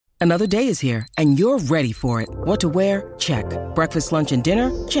Another day is here, and you're ready for it. What to wear? Check. Breakfast, lunch, and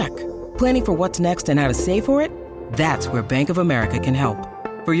dinner? Check. Planning for what's next and how to save for it? That's where Bank of America can help.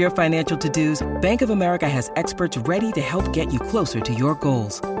 For your financial to-dos, Bank of America has experts ready to help get you closer to your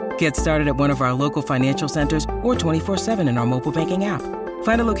goals. Get started at one of our local financial centers or 24/7 in our mobile banking app.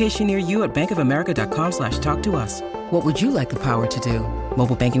 Find a location near you at bankofamerica.com/talktous. What would you like the power to do?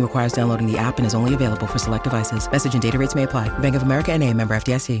 Mobile banking requires downloading the app and is only available for select devices. Message and data rates may apply. Bank of America N.A., member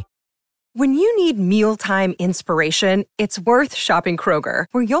FDIC. When you need mealtime inspiration, it's worth shopping Kroger,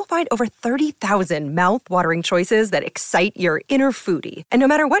 where you'll find over 30,000 mouth-watering choices that excite your inner foodie. And no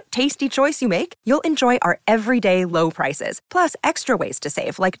matter what tasty choice you make, you'll enjoy our everyday low prices, plus extra ways to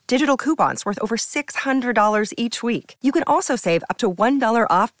save, like digital coupons worth over $600 each week. You can also save up to $1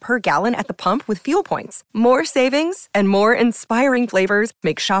 off per gallon at the pump with fuel points. More savings and more inspiring flavors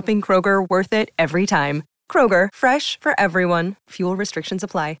make shopping Kroger worth it every time. Kroger, fresh for everyone. Fuel restrictions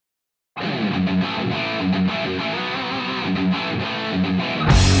apply.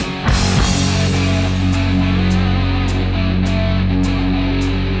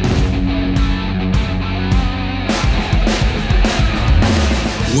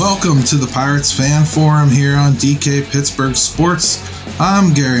 Welcome to the Pirates Fan Forum here on DK Pittsburgh Sports.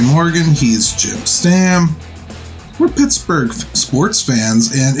 I'm Gary Morgan. He's Jim Stamm. We're Pittsburgh sports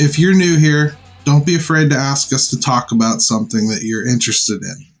fans, and if you're new here, don't be afraid to ask us to talk about something that you're interested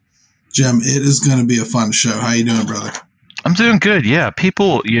in. Jim, it is going to be a fun show. How you doing, brother? I'm doing good. Yeah,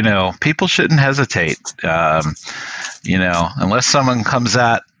 people shouldn't hesitate. Unless someone comes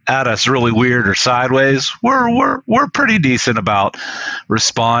at us really weird or sideways, we're pretty decent about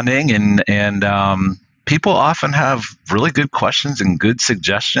responding, and people often have really good questions and good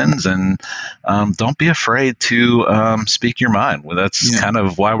suggestions, and don't be afraid to speak your mind. Well, that's kind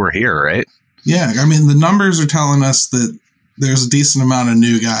of why we're here, right? Yeah, I mean, the numbers are telling us that there's a decent amount of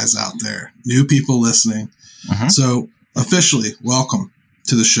new guys out there, new people listening. Mm-hmm. So officially, welcome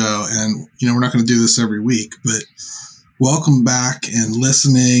to the show. And, we're not going to do this every week, but welcome back and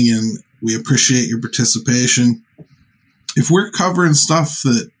listening, and we appreciate your participation. If we're covering stuff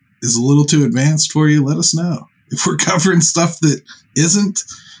that is a little too advanced for you, let us know. If we're covering stuff that isn't,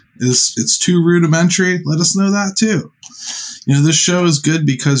 it's too rudimentary, let us know that too. This show is good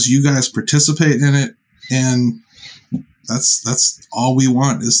because you guys participate in it, and that's all we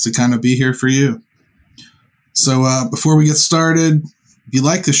want, is to kind of be here for you. So before we get started, if you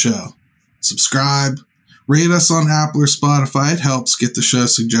like the show, subscribe, rate us on Apple or Spotify. It helps get the show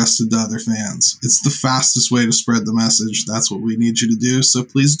suggested to other fans. It's the fastest way to spread the message. That's what we need you to do, so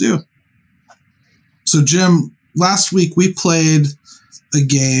please do. So Jim, last week we played a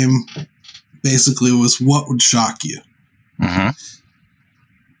game, basically was what would shock you. Mm-hmm.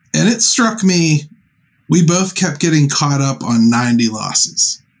 And it struck me, we both kept getting caught up on 90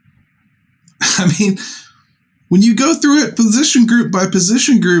 losses. I mean, when you go through it position group by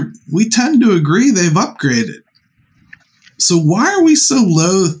position group, we tend to agree they've upgraded. So why are we so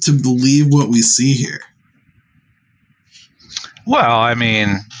loath to believe what we see here? Well, I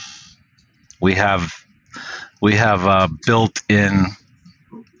mean, we have built-in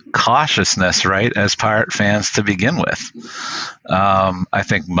cautiousness, right, as Pirate fans to begin with. I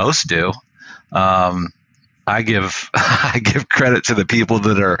think most do. I give credit to the people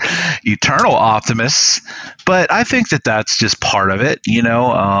that are eternal optimists, but I think that that's just part of it.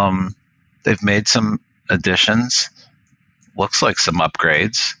 They've made some additions, looks like some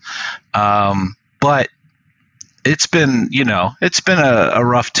upgrades, but it's been a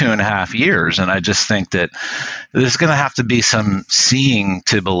rough 2.5 years, and I just think that there's going to have to be some seeing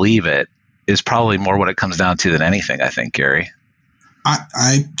to believe it is probably more what it comes down to than anything, I think, Gary.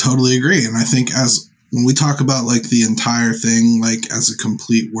 I totally agree, and I think when we talk about like the entire thing, like as a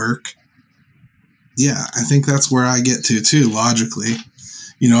complete work, yeah, I think that's where I get to too, logically.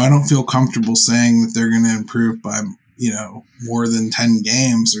 I don't feel comfortable saying that they're going to improve by, more than 10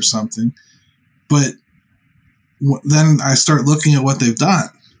 games or something. But then I start looking at what they've done.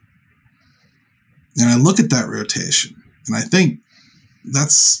 And I look at that rotation, and I think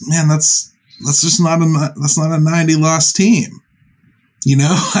that's just not a 90 loss team.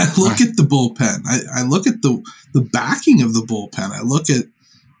 I look at the bullpen. I look at the backing of the bullpen. I look at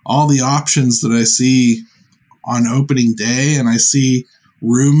all the options that I see on opening day, and I see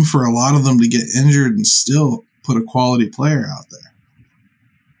room for a lot of them to get injured and still put a quality player out there.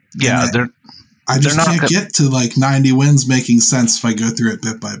 Yeah, I just can't get to like 90 wins making sense if I go through it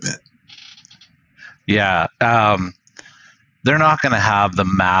bit by bit. Yeah. They're not going to have the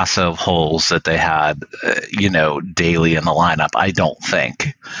massive holes that they had, daily in the lineup, I don't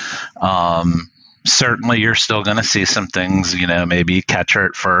think. certainly you're still going to see some things, maybe catcher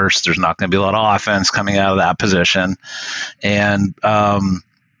at first. There's not going to be a lot of offense coming out of that position. And,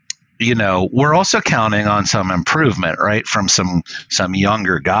 we're also counting on some improvement, right, from some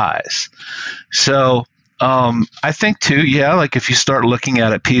younger guys. So I think too, like if you start looking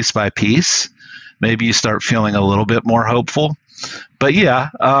at it piece by piece, maybe you start feeling a little bit more hopeful. But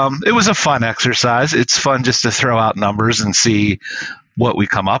it was a fun exercise. It's fun just to throw out numbers and see what we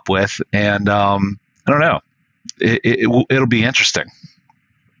come up with. And I don't know, it'll be interesting.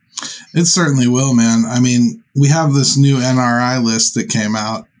 It certainly will, man. I mean, we have this new NRI list that came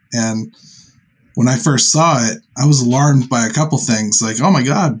out, and when I first saw it, I was alarmed by a couple things. Like, oh my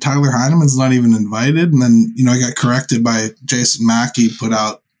God, Tyler Heineman's not even invited. And then, I got corrected by Jason Mackey, put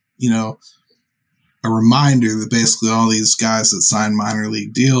out, a reminder that basically all these guys that sign minor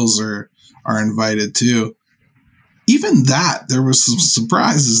league deals are invited too. Even that, there was some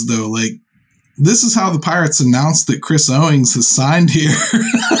surprises though. Like, this is how the Pirates announced that Chris Owings has signed here.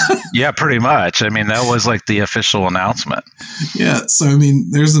 Yeah, pretty much. I mean, that was like the official announcement. Yeah. So, I mean,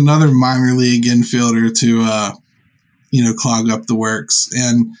 there's another minor league infielder to, clog up the works.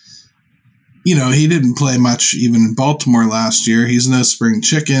 And, he didn't play much even in Baltimore last year. He's no spring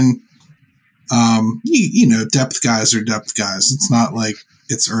chicken. Depth guys are depth guys. It's not like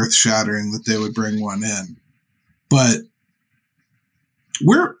it's earth shattering that they would bring one in. But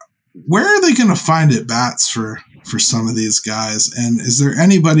where are they going to find at bats for some of these guys? And is there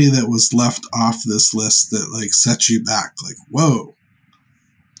anybody that was left off this list that like sets you back? Like, whoa.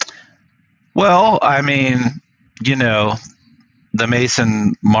 Well, I mean, the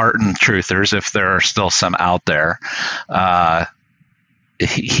Mason Martin truthers, if there are still some out there,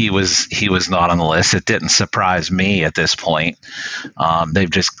 he was not on the list. It didn't surprise me at this point.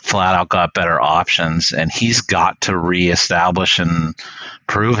 They've just flat out got better options, and he's got to reestablish and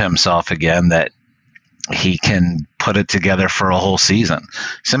prove himself again that he can put it together for a whole season.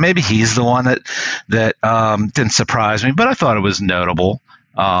 So maybe he's the one that didn't surprise me, but I thought it was notable.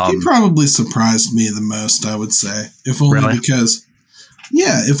 He probably surprised me the most, I would say, if only really? because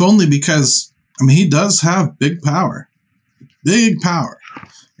I mean, he does have big power.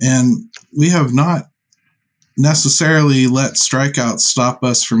 And we have not necessarily let strikeouts stop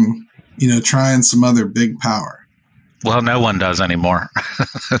us from, trying some other big power. Well, no one does anymore,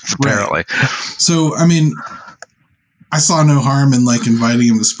 apparently. Right. So, I mean, I saw no harm in like inviting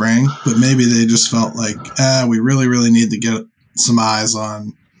him to spring, but maybe they just felt like, we really, really need to get some eyes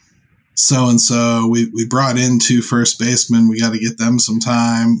on so-and-so. We brought in 2 first basemen. We got to get them some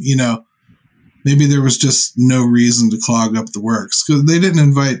time, Maybe there was just no reason to clog up the works because they didn't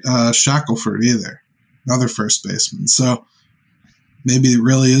invite Shackelford either, another first baseman. So maybe it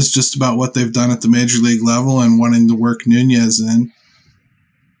really is just about what they've done at the major league level and wanting to work Nunez in.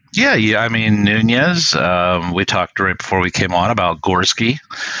 Yeah. I mean, Nunez, we talked right before we came on about Gorski.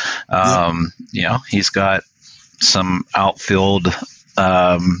 He's got some outfield,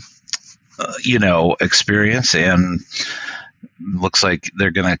 experience, and looks like they're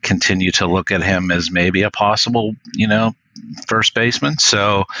going to continue to look at him as maybe a possible, first baseman.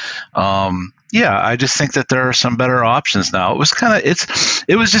 So, I just think that there are some better options now. It was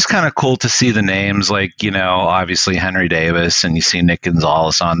just kind of cool to see the names like, obviously Henry Davis, and you see Nick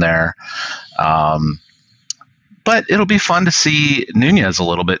Gonzalez on there. But it'll be fun to see Nunez a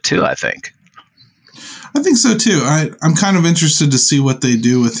little bit too, I think. I think so too. I'm kind of interested to see what they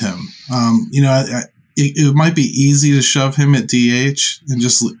do with him. It might be easy to shove him at DH and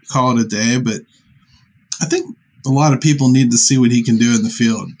just call it a day, but I think a lot of people need to see what he can do in the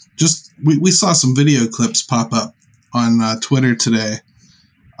field. Just we saw some video clips pop up on Twitter today.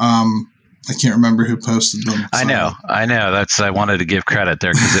 I can't remember who posted them. I know. I wanted to give credit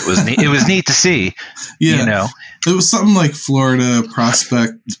there because it was neat. It was neat to see. Yeah, it was something like Florida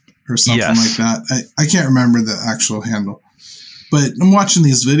Prospect or something like that. I can't remember the actual handle, but I'm watching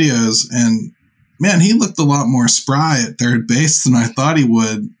these videos and, man, he looked a lot more spry at third base than I thought he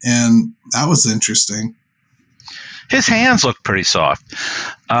would, and that was interesting. His hands look pretty soft.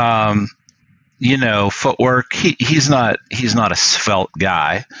 Footwork. He's not a svelte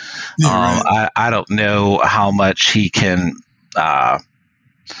guy. Yeah, right. I don't know how much he can.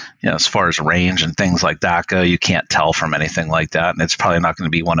 As far as range and things like that go, you can't tell from anything like that, and it's probably not going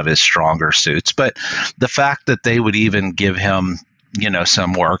to be one of his stronger suits. But the fact that they would even give him,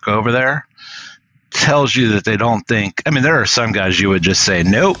 some work over there, tells you that they don't think. I mean, there are some guys you would just say,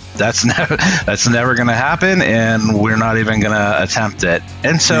 nope, that's never going to happen, and we're not even going to attempt it.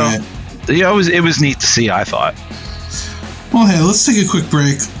 And so, it was neat to see, I thought. Well, hey, let's take a quick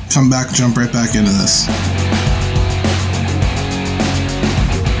break, come back, jump right back into this.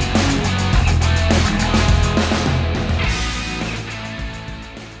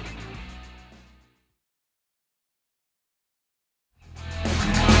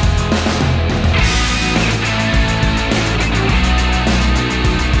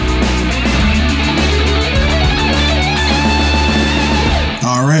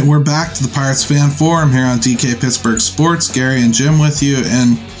 right, we're back to the Pirates Fan Forum here on DK Pittsburgh Sports. Gary and Jim with you,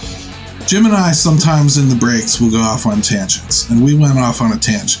 and Jim and I sometimes in the breaks will go off on tangents, and we went off on a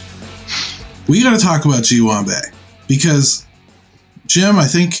tangent. We got to talk about Ji-hwan Bae, because Jim, I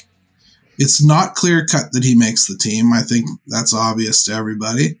think it's not clear cut that he makes the team. I think that's obvious to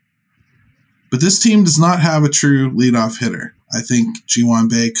everybody. But this team does not have a true leadoff hitter. I think Ji-hwan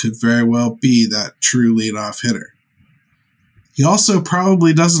Bae could very well be that true leadoff hitter. He also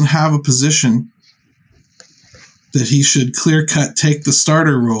probably doesn't have a position that he should clear-cut take the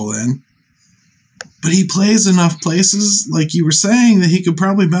starter role in. But he plays enough places, like you were saying, that he could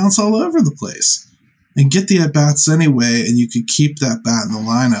probably bounce all over the place and get the at-bats anyway, and you could keep that bat in the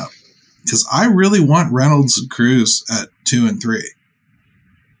lineup. Because I really want Reynolds and Cruz at 2 and 3.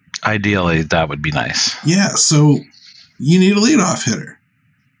 Ideally, that would be nice. Yeah, so you need a leadoff hitter.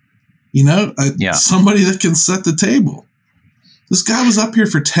 You know, somebody that can set the table. This guy was up here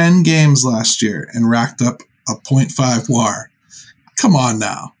for 10 games last year and racked up a .5 WAR. Come on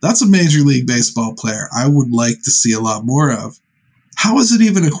now. That's a Major League Baseball player I would like to see a lot more of. How is it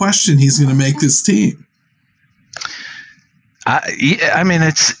even a question he's going to make this team? I mean,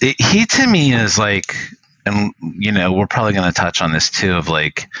 he to me is like, and you know, we're probably going to touch on this too, of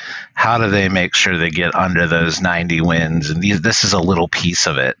like, how do they make sure they get under those 90 wins? And this is a little piece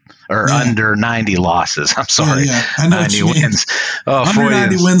of it, or under 90 losses. I'm sorry, I know 90 wins. Oh, under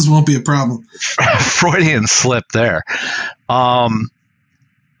 90 wins won't be a problem. Freudian slip there.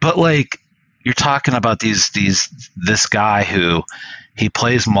 But like, you're talking about this guy who he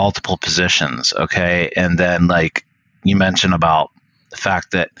plays multiple positions, okay, and then like you mentioned about the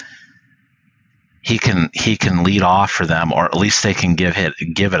fact that he can lead off for them, or at least they can give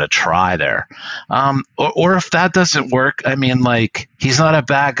it a try there. Or if that doesn't work, I mean, like, he's not a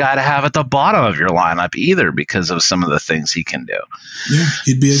bad guy to have at the bottom of your lineup either, because of some of the things he can do. Yeah,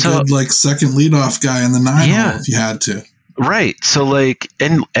 he'd be a good like second leadoff guy in the 9 hole if you had to. Right. So like,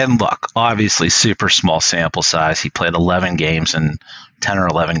 and look, obviously super small sample size. He played 11 games in 10 or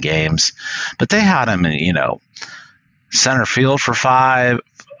 11 games, but they had him in, you know, center field for 5,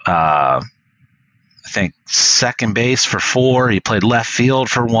 I think second base for 4. He played left field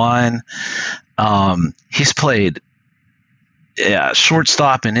for 1. He's played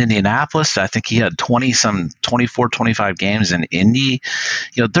shortstop in Indianapolis. I think he had 24, 25 games in Indy.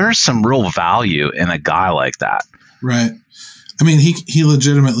 You know, there's some real value in a guy like that. Right. I mean, he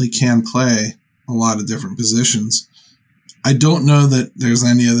legitimately can play a lot of different positions. I don't know that there's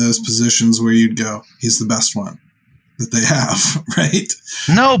any of those positions where you'd go, he's the best one that they have, right?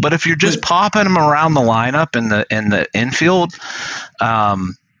 No, but if you're just popping him around the lineup in the infield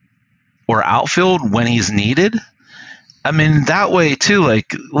or outfield when he's needed, I mean, that way too,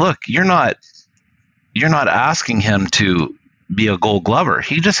 like, look, you're not asking him to be a Gold Glover.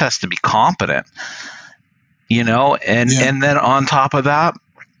 He just has to be competent, you know, and then on top of that,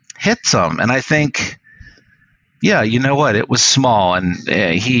 hit some. And I think, yeah, you know what? It was small, and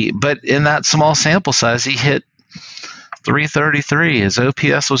but in that small sample size, he hit 333. His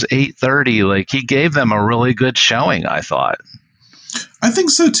OPS was 830. Like, he gave them a really good showing, I thought. I think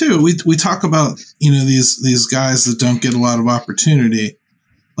so too. We talk about, you know, these guys that don't get a lot of opportunity.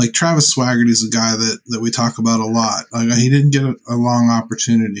 Like Travis Swaggerty is a guy that we talk about a lot. Like, he didn't get a long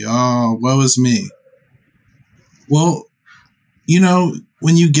opportunity. Oh, woe is me. Well, you know,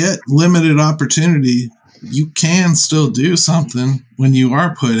 when you get limited opportunity, you can still do something when you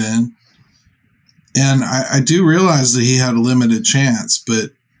are put in. And I do realize that he had a limited chance,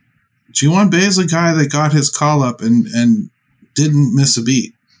 but Ji-hwan Bae is a guy that got his call up and didn't miss a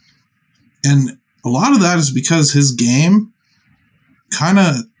beat. And a lot of that is because his game kind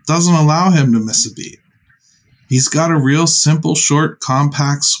of doesn't allow him to miss a beat. He's got a real simple, short,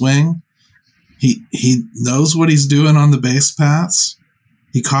 compact swing. He knows what he's doing on the base paths.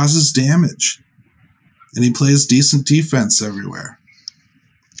 He causes damage. And he plays decent defense everywhere.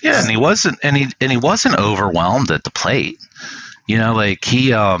 Yeah, and he wasn't overwhelmed at the plate. You know, like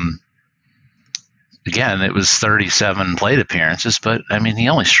he again, it was 37 plate appearances, but I mean, he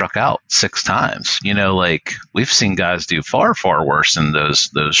only struck out 6 times. You know, like, we've seen guys do far, far worse in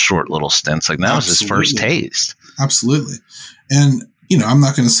those short little stints. Like, that was his first taste. Absolutely. And, you know, I'm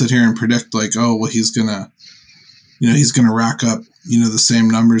not going to sit here and predict like, oh, well, he's going to rack up, you know, the same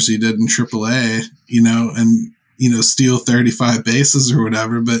numbers he did in AAA, you know, and, you know, steal 35 bases or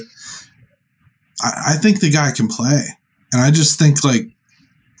whatever. But I think the guy can play. And I just think, like,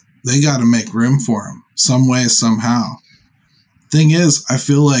 they got to make room for him some way, somehow. Thing is, I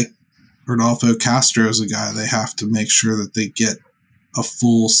feel like Rodolfo Castro is a guy they have to make sure that they get a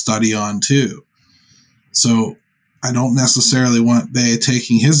full study on too. So I don't necessarily want Bae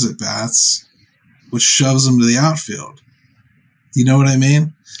taking his at-bats, which shoves him to the outfield. You know what I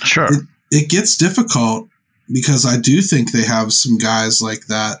mean? Sure. It gets difficult because I do think they have some guys like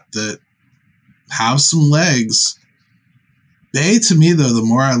that have some legs. Bae, to me, though, the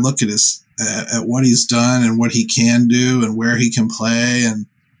more I look at what he's done and what he can do and where he can play, and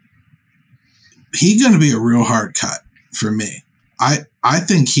he's going to be a real hard cut for me. I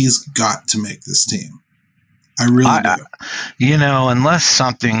think he's got to make this team. I really do. Unless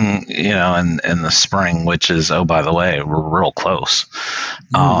something, in the spring, which is, oh, by the way, we're real close.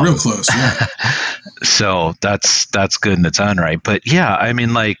 We're real close, yeah. So that's good in its own right. But yeah, I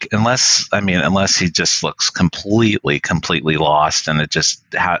mean, unless he just looks completely lost and it just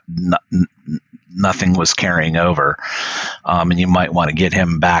nothing was carrying over, and you might want to get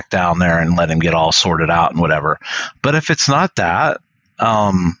him back down there and let him get all sorted out and whatever. But if it's not that,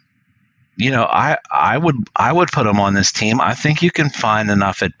 I would put him on this team. I think you can find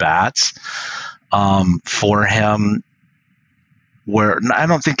enough at bats for him where I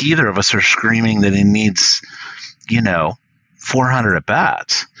don't think either of us are screaming that he needs, 400 at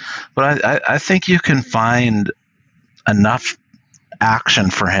bats. But I think you can find enough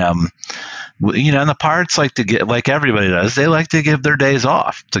action for him. And the Pirates like to get, like everybody does, they like to give their days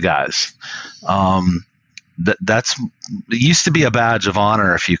off to guys. It used to be a badge of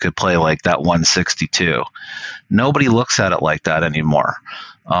honor if you could play like that 162. Nobody looks at it like that anymore.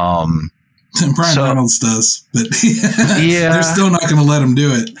 Brian Reynolds does, but yeah, they're still not going to let him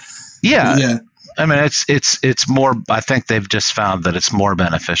do it. Yeah. Yeah. I mean, it's more, I think they've just found that it's more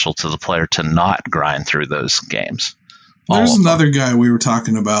beneficial to the player to not grind through those games. There's another guy we were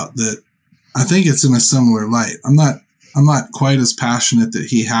talking about that I think it's in a similar light. I'm not quite as passionate that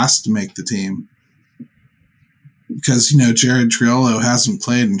he has to make the team because, Jared Triolo hasn't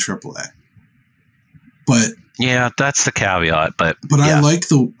played in AAA. But yeah, that's the caveat. But yeah.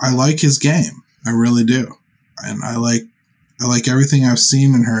 I like his game. I really do. And I like everything I've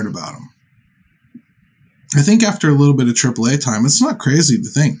seen and heard about him. I think after a little bit of AAA time, it's not crazy to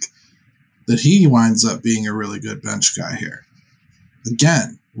think that he winds up being a really good bench guy here.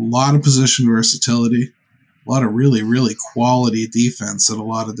 Again, a lot of position versatility, a lot of really, really quality defense at a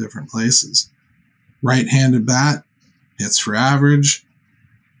lot of different places. Right-handed bat, hits for average.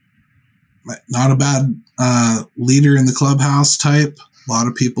 Not a bad leader in the clubhouse type. A lot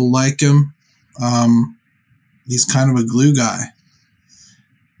of people like him. He's kind of a glue guy.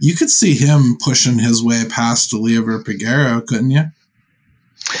 You could see him pushing his way past Oliver Peguero, couldn't you?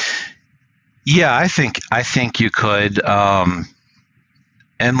 Yeah, I think you could. And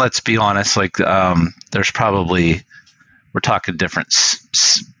let's be honest, there's probably, we're talking different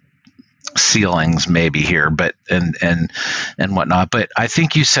ceilings maybe here, but and whatnot. But I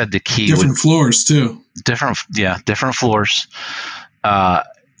think you said the key different floors too. Different floors. But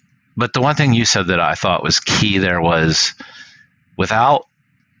the one thing you said that I thought was key there was without.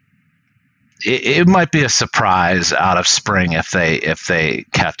 It might be a surprise out of spring if they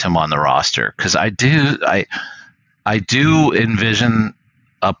kept him on the roster, because I do envision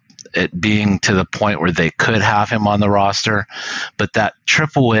it being to the point where they could have him on the roster, but that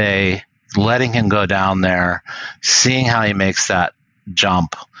AAA, letting him go down there, seeing how he makes that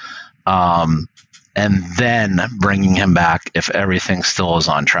jump, and then bringing him back if everything still is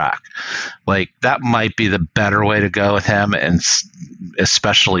on track, that might be the better way to go with him, and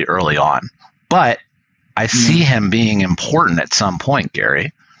especially early on. But I see him being important at some point,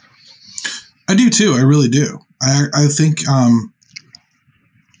 Gary. I do too. I really do. I think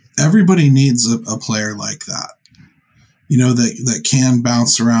everybody needs a player like that, that can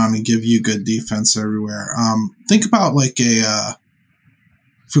bounce around and give you good defense everywhere. Think about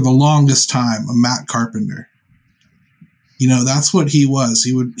for the longest time, a Matt Carpenter. That's what he was.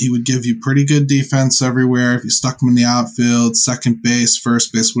 He would give you pretty good defense everywhere. If you stuck him in the outfield, second base,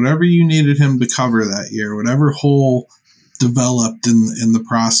 first base, whatever you needed him to cover that year, whatever hole developed in the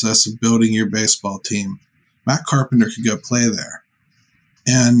process of building your baseball team, Matt Carpenter could go play there.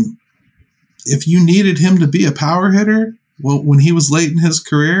 And if you needed him to be a power hitter, well, when he was late in his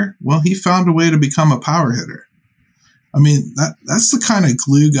career, well, he found a way to become a power hitter. I mean, that's the kind of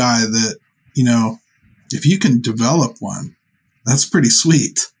glue guy that, if you can develop one, that's pretty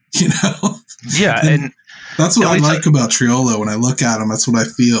sweet, Yeah, and that's what I like about Triolo. When I look at him, that's what I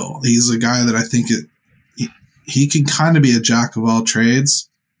feel. He's a guy that I think he can kind of be a jack of all trades,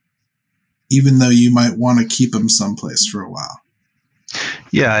 even though you might want to keep him someplace for a while.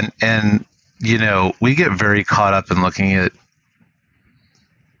 Yeah, and we get very caught up in looking at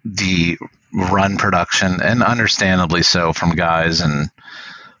the run production, and understandably so, from guys and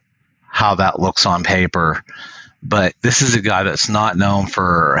how that looks on paper. but this is a guy that's not known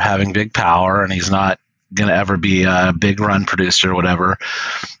for having big power, and he's not going to ever be a big run producer or whatever.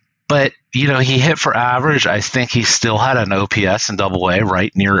 But, he hit for average. I think he still had an OPS in AA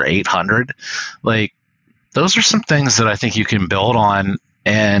right near 800. Like, those are some things that I think you can build on.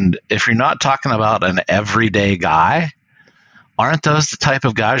 And if you're not talking about an everyday guy, aren't those the type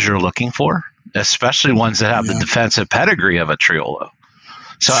of guys you're looking for? Especially ones that have the defensive pedigree of a Triolo.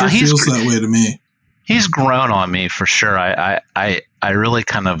 So sure feels that way to me. He's grown on me for sure. I really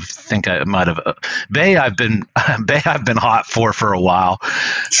kind of think I might have Bay. I've been hot for a while,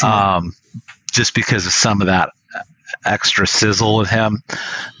 sure. Just because of some of that extra sizzle with him.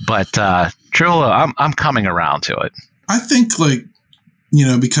 But Triolo, I'm coming around to it. I think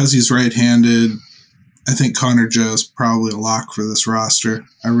because he's right-handed, I think Connor Joe's probably a lock for this roster.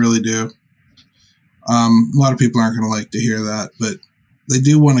 I really do. A lot of people aren't going to like to hear that, but they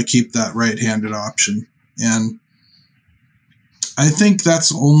do want to keep that right-handed option. And I think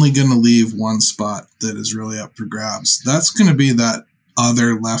that's only going to leave one spot that is really up for grabs. That's going to be that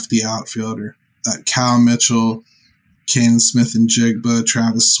other lefty outfielder, that Cal Mitchell, Kane Smith and Jigba,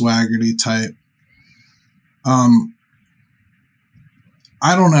 Travis Swaggerty type. I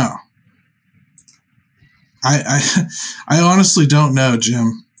don't know. I honestly don't know,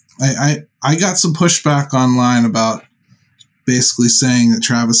 Jim. I got some pushback online about basically saying that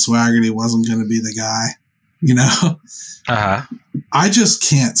Travis Swaggerty wasn't going to be the guy, Uh-huh. I just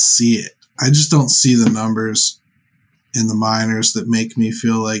can't see it. I just don't see the numbers in the minors that make me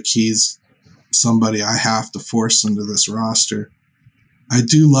feel like he's somebody I have to force into this roster. I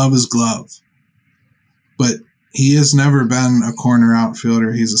do love his glove, but he has never been a corner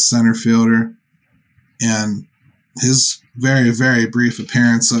outfielder. He's a center fielder, and his very, very brief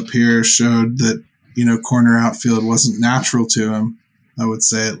appearance up here showed that, corner outfield wasn't natural to him, I would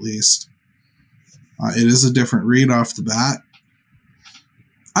say at least. It is a different read off the bat.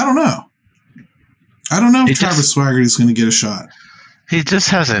 I don't know. If Travis Swaggerty is going to get a shot. He just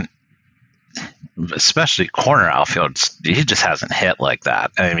hasn't, especially corner outfield, he just hasn't hit like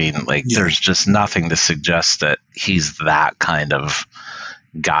that. I mean, there's just nothing to suggest that he's that kind of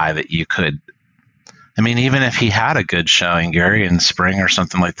guy that you could. I mean, even if he had a good showing, Gary, in spring or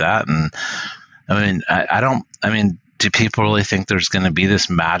something like that, and do people really think there's going to be this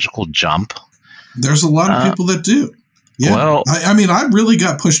magical jump? There's a lot of people that do. Yeah. Well, I really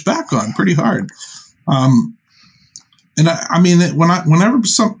got pushed back on pretty hard. Whenever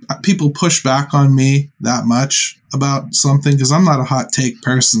some people push back on me that much about something, because I'm not a hot take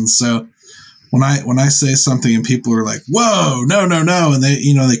person, so when I say something and people are like, "Whoa, no," and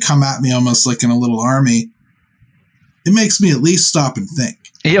they come at me almost like in a little army, it makes me at least stop and think.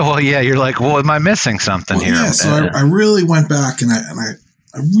 Yeah, well, yeah, you're like, well, am I missing something here? Yeah, so I really went back and I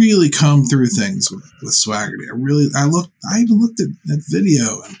really combed through things with Swaggerty. I even looked at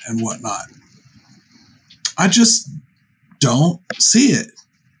video and whatnot. I just don't see it.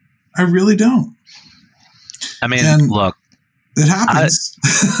 I really don't. I mean, look, it happens.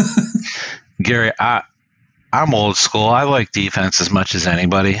 Gary, I'm old school. I like defense as much as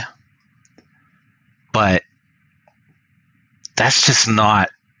anybody, but that's just not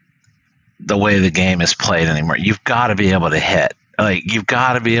the way the game is played anymore. You've got to be able to hit. You've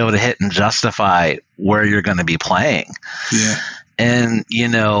got to be able to hit and justify where you're going to be playing. Yeah. And,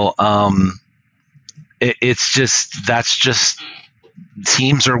 that's just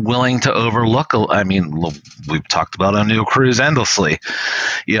teams are willing to overlook. I mean, we've talked about O'Neal Cruz endlessly.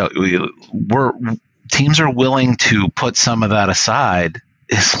 Teams are willing to put some of that aside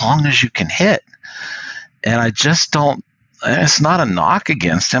as long as you can hit. And I just don't. It's not a knock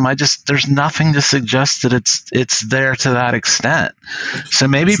against him. There's nothing to suggest that it's there to that extent. So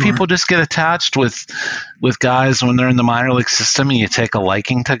maybe people just get attached with guys when they're in the minor league system, and you take a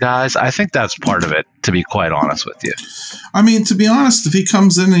liking to guys. I think that's part of it, to be quite honest with you. I mean, to be honest, if he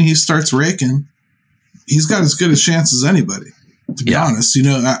comes in and he starts raking, he's got as good a chance as anybody. To be honest,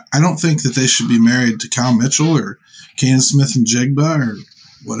 I don't think that they should be married to Cal Mitchell or Kane Smith and Jigba or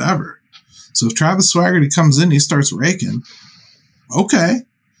whatever. So if Travis Swaggerty comes in and he starts raking, okay,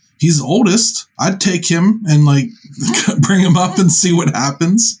 he's oldest. I'd take him and bring him up and see what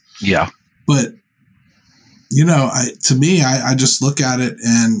happens. Yeah. But, to me, I just look at it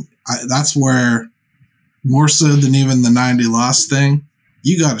and that's where, more so than even the 90 loss thing,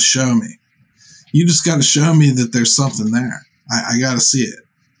 you got to show me. You just got to show me that there's something there. I got to see it.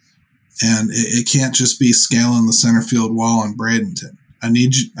 And it can't just be scaling the center field wall in Bradenton. I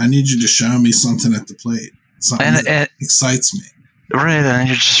need you to show me something at the plate, something that excites me. Right, and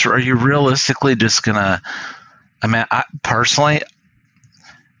are you realistically just gonna? I mean, personally,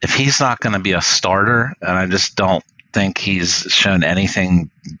 if he's not going to be a starter, and I just don't think he's shown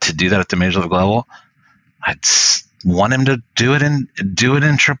anything to do that at the major league level, I'd want him to do it in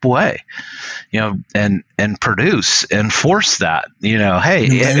AAA, and produce and force that. Hey,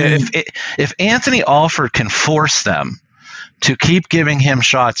 if Anthony Alford can force them to keep giving him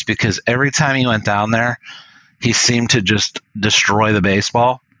shots, because every time he went down there, he seemed to just destroy the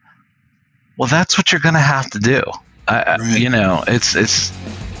baseball. Well, that's what you're going to have to do. Right. It's.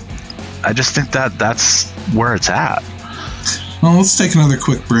 I just think that's where it's at. Well, let's take another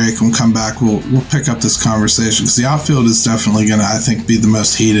quick break. When we come back, we'll pick up this conversation, because the outfield is definitely going to, I think, be the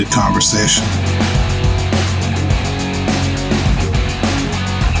most heated conversation.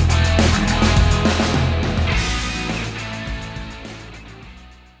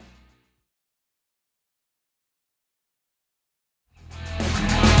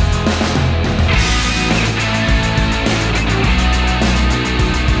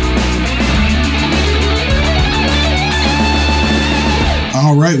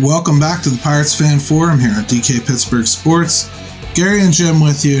 All right, welcome back to the Pirates Fan Forum here at DK Pittsburgh Sports. Gary and Jim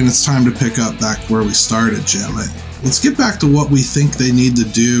with you, and it's time to pick up back where we started, Jim. Let's get back to what we think they need to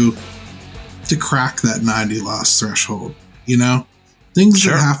do to crack that 90 loss threshold. Things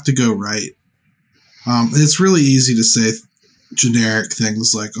Sure. that have to go right. It's really easy to say generic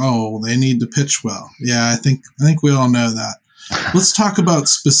things like, "Oh, they need to pitch well." Yeah, I think we all know that. Let's talk about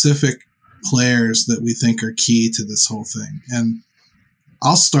specific players that we think are key to this whole thing. And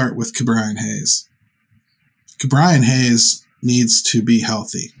I'll start with Ke'Bryan Hayes. Ke'Bryan Hayes needs to be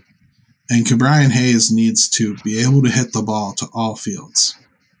healthy, and Ke'Bryan Hayes needs to be able to hit the ball to all fields.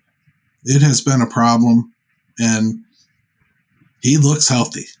 It has been a problem, and he looks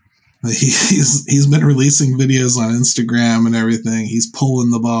healthy. He's been releasing videos on Instagram and everything. He's pulling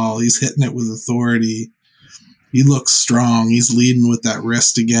the ball. He's hitting it with authority. He looks strong. He's leading with that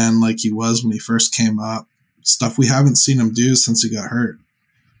wrist again like he was when he first came up. Stuff we haven't seen him do since he got hurt.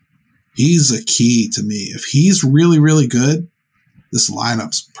 He's a key to me. If he's really, really good, this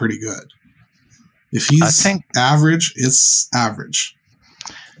lineup's pretty good. If he's average, it's average.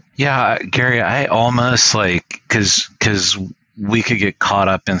 Yeah, Gary, I almost because we could get caught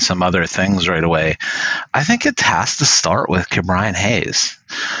up in some other things right away. I think it has to start with Ke'Bryan Hayes.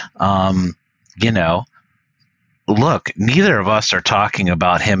 Look, neither of us are talking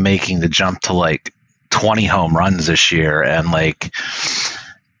about him making the jump to 20 home runs this year and an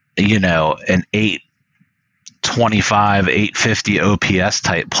 825, 850 OPS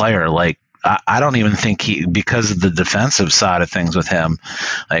type player. I don't even think because of the defensive side of things with him,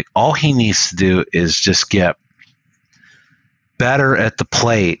 all he needs to do is just get better at the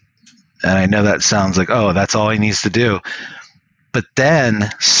plate. And I know that sounds like, oh, that's all he needs to do. But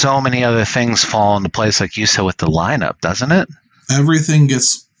then so many other things fall into place, like you said, with the lineup, doesn't it? Everything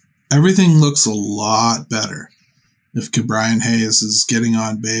looks a lot better if Ke'Bryan Hayes is getting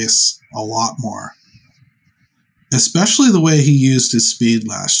on base a lot more. Especially the way he used his speed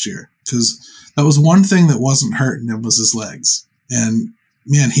last year, because that was one thing that wasn't hurting him was his legs. And,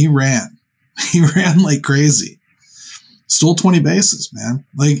 man, he ran. He ran like crazy. Stole 20 bases, man.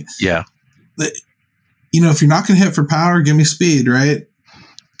 Yeah. If you're not going to hit for power, give me speed, right?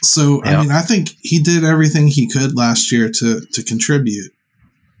 So, yeah. I think he did everything he could last year to contribute.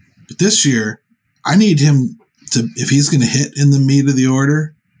 But this year, I need him to, if he's going to hit in the meat of the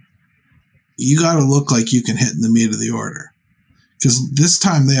order, you got to look like you can hit in the meat of the order. Because this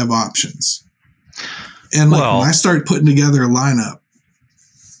time they have options. And when I start putting together a lineup,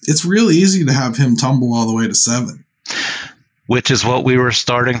 it's really easy to have him tumble all the way to 7. Which is what we were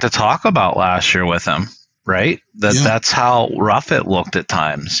starting to talk about last year with him, right? That's how rough it looked at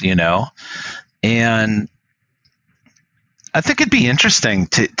times, And I think it'd be interesting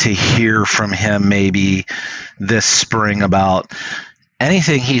to hear from him maybe this spring about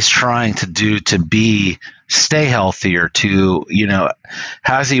anything he's trying to do to stay healthier, to,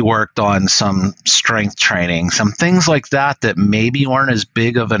 has he worked on some strength training, some things like that maybe weren't as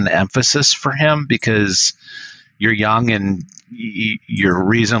big of an emphasis for him because you're young and you're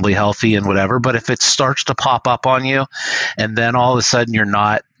reasonably healthy and whatever. But if it starts to pop up on you and then all of a sudden you're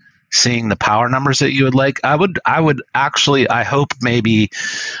not seeing the power numbers that you would like, I hope maybe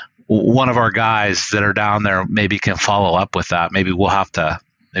one of our guys that are down there maybe can follow up with that. Maybe we'll have to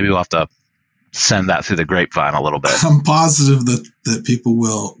send that through the grapevine a little bit. I'm positive that people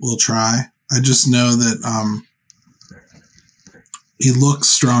will try. I just know that he looks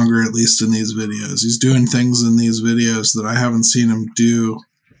stronger, at least in these videos. He's doing things in these videos that I haven't seen him do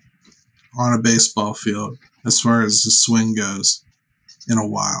on a baseball field as far as his swing goes in a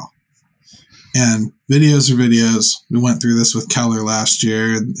while. And videos are videos. We went through this with Keller last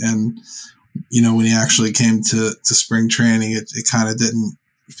year, and you know, when he actually came to spring training, it kind of didn't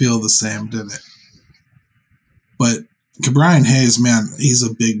feel the same, did it? But Ke'Bryan Hayes, man, he's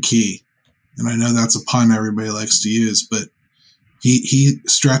a big key. And I know that's a pun everybody likes to use, but he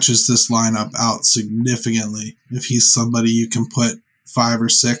stretches this lineup out significantly. If he's somebody you can put 5 or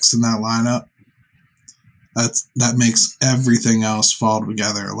 6 in that lineup, that makes everything else fall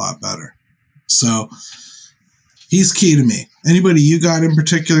together a lot better. So he's key to me. Anybody you got in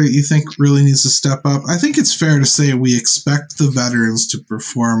particular that you think really needs to step up? I think it's fair to say we expect the veterans to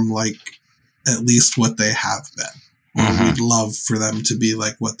perform like at least what they have been. Or we'd love for them to be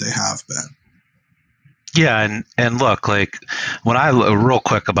like what they have been. Yeah, and look, like when real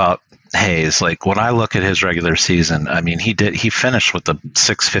quick about Hayes, like when I look at his regular season, I mean, he finished with the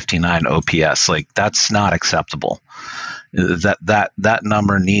 659 OPS. Like that's not acceptable. That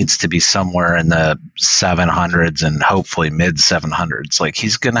number needs to be somewhere in the 700s and hopefully mid 700s. Like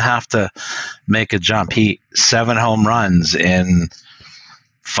he's going to have to make a jump. 7 home runs in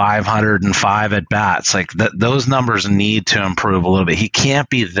 505 at bats. Like those numbers need to improve a little bit. He can't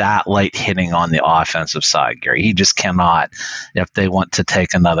be that light hitting on the offensive side, Gary. He just cannot if they want to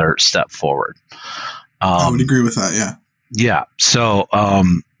take another step forward. I would agree with that. Yeah. Yeah. So,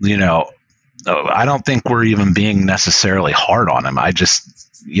 you know, I don't think we're even being necessarily hard on him. I just,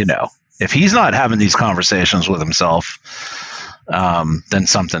 you know, if he's not having these conversations with himself, then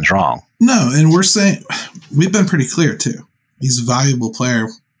something's wrong. No. And we've been pretty clear too. He's a valuable player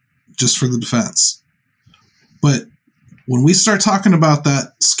just for the defense. But when we start talking about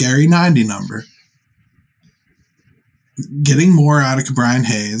that scary 90 number, getting more out of Ke'Bryan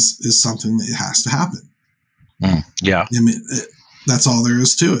Hayes is something that has to happen. Yeah. I mean, that's all there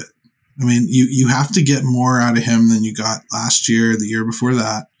is to it. I mean, you have to get more out of him than you got last year, the year before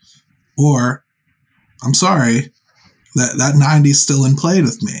that. Or, I'm sorry, that 90 is still in play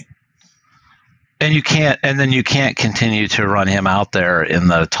with me. And you can't continue to run him out there in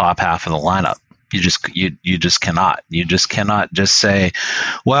the top half of the lineup. You just cannot. You just cannot just say,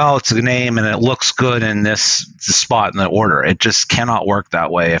 well, it's a name and it looks good in this spot in the order. It just cannot work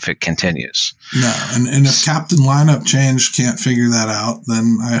that way if it continues. No, and if captain lineup change can't figure that out,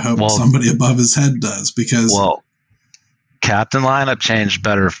 then I hope somebody above his head does, because captain lineup change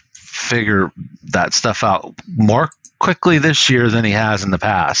better figure that stuff out more quickly this year than he has in the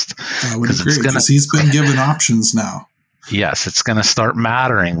past. I would agree, because he's been given options now. Yes, it's going to start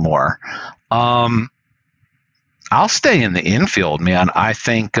mattering more. I'll stay in the infield, man. I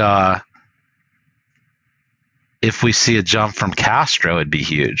think if we see a jump from Castro, it'd be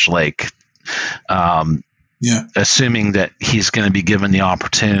huge. Like, assuming that he's going to be given the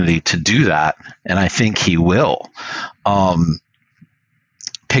opportunity to do that, and I think he will.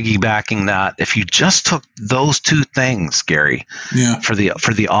 Piggybacking that, if you just took those two things, Gary, for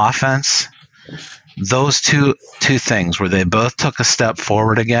the offense, those two things where they both took a step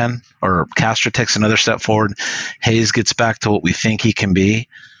forward again, or Castro takes another step forward, Hayes gets back to what we think he can be,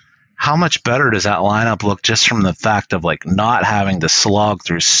 how much better does that lineup look just from the fact of like not having to slog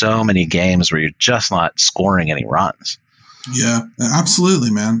through so many games where you're just not scoring any runs? Yeah,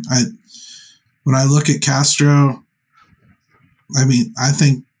 absolutely, man. When I look at Castro, I mean, I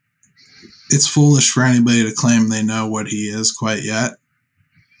think it's foolish for anybody to claim they know what he is quite yet.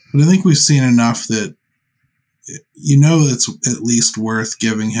 But I think we've seen enough that it's at least worth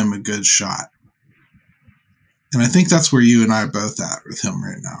giving him a good shot. And I think that's where you and I are both at with him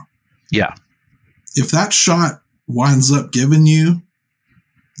right now. Yeah. If that shot winds up giving you,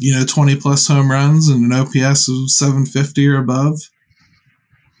 20 plus home runs and an OPS of 750 or above,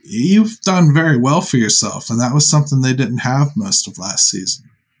 you've done very well for yourself. And that was something they didn't have most of last season.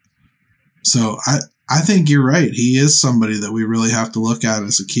 So I think you're right. He is somebody that we really have to look at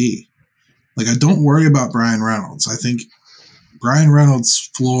as a key. Like, I don't worry about Bryan Reynolds. I think Bryan Reynolds'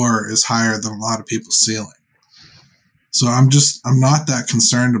 floor is higher than a lot of people's ceiling. So I'm not that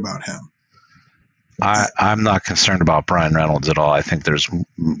concerned about him. I'm not concerned about Bryan Reynolds at all. I think there's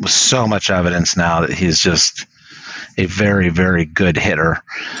so much evidence now that he's just a very, very good hitter.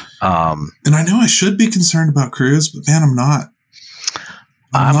 And I know I should be concerned about Cruz, but man, I'm not.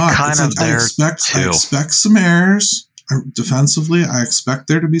 I'm kind of there too. I expect some errors defensively. I expect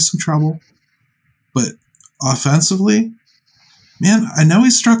there to be some trouble, but offensively, man, I know he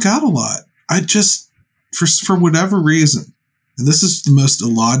struck out a lot. I just, for whatever reason, and this is the most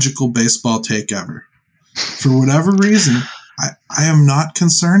illogical baseball take ever. For whatever reason, I am not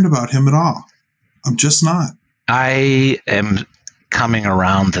concerned about him at all. I'm just not. I am coming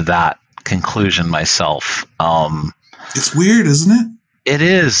around to that conclusion myself. It's weird, isn't it? It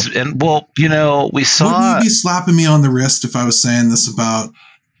is. And well, you know, we saw. Wouldn't you be slapping me on the wrist if I was saying this about,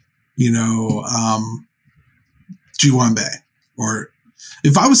 you know, Ji-hwan Bae? Or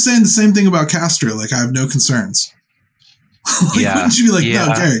if I was saying the same thing about Castro, like I have no concerns. Wouldn't you be like,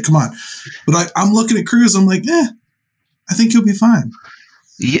 no, Gary, come on? But I'm looking at Cruz, I'm like, I think he'll be fine.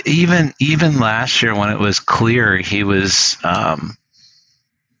 Even last year when it was clear he was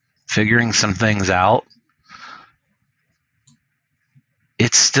figuring some things out,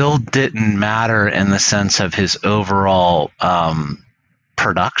 it still didn't matter in the sense of his overall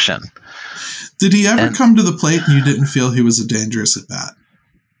production. Did he ever come to the plate and you didn't feel he was a dangerous at bat?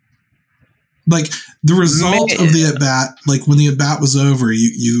 Like the result of the at bat, like when the at bat was over,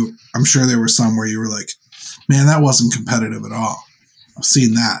 you I'm sure there were some where you were like, man, that wasn't competitive at all. I've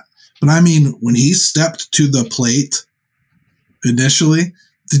seen that. But I mean, when he stepped to the plate initially,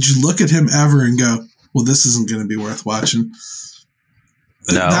 did you look at him ever and go, well, this isn't going to be worth watching?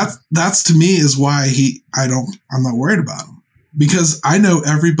 No. That's to me is why I'm not worried about him, because I know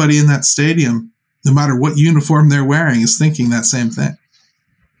everybody in that stadium, no matter what uniform they're wearing, is thinking that same thing.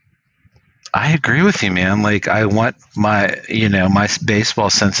 I agree with you, man. Like I want my baseball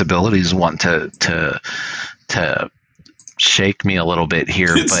sensibilities want to shake me a little bit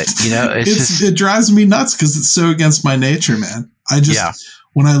here, but you know, it drives me nuts because it's so against my nature, man.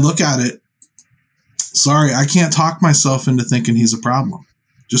 When I look at it, sorry, I can't talk myself into thinking he's a problem.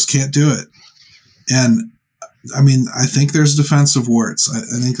 Just can't do it. And I mean, I think there's defensive warts.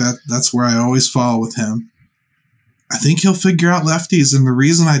 I think that's where I always fall with him. I think he'll figure out lefties, and the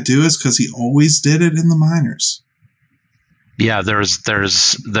reason I do is because he always did it in the minors. Yeah, there's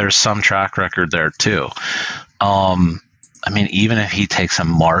some track record there too. I mean, even if he takes a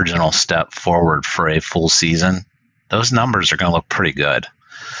marginal step forward for a full season, those numbers are going to look pretty good.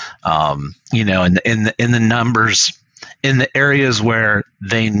 You know, in the numbers, in the areas where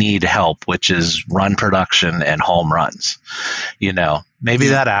they need help, which is run production and home runs. You know, maybe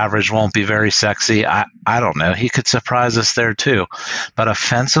that average won't be very sexy. I don't know. He could surprise us there too. But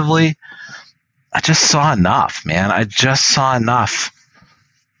offensively, I just saw enough, man. I just saw enough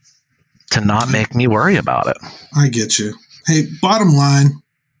to not make me worry about it. I get you. Hey, bottom line,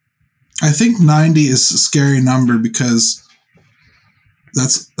 I think 90 is a scary number because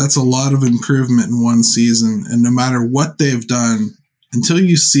that's a lot of improvement in one season. And no matter what they've done, until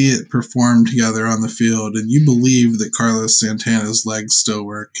you see it perform together on the field and you believe that Carlos Santana's legs still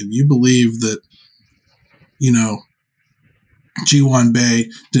work and you believe that, you know, Ji-hwan Bae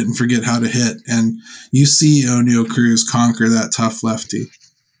didn't forget how to hit, and you see Oneil Cruz conquer that tough lefty.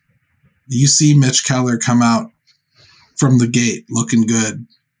 You see Mitch Keller come out from the gate looking good.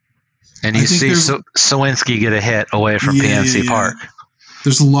 And you see Sawinski get a hit away from PNC Park.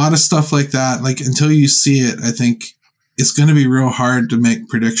 There's a lot of stuff like that. Like until you see it, I think it's going to be real hard to make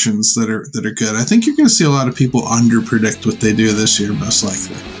predictions that are good. I think you're going to see a lot of people under-predict what they do this year, most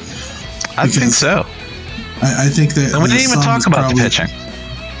likely. I think so. I think that. And we didn't even talk about the pitching.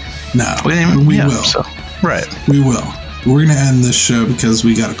 No, we will. So, right. We will. We're going to end this show because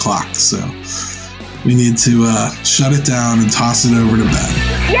we got a clock, so we need to shut it down and toss it over to Ben.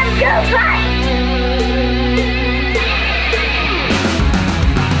 Let's go,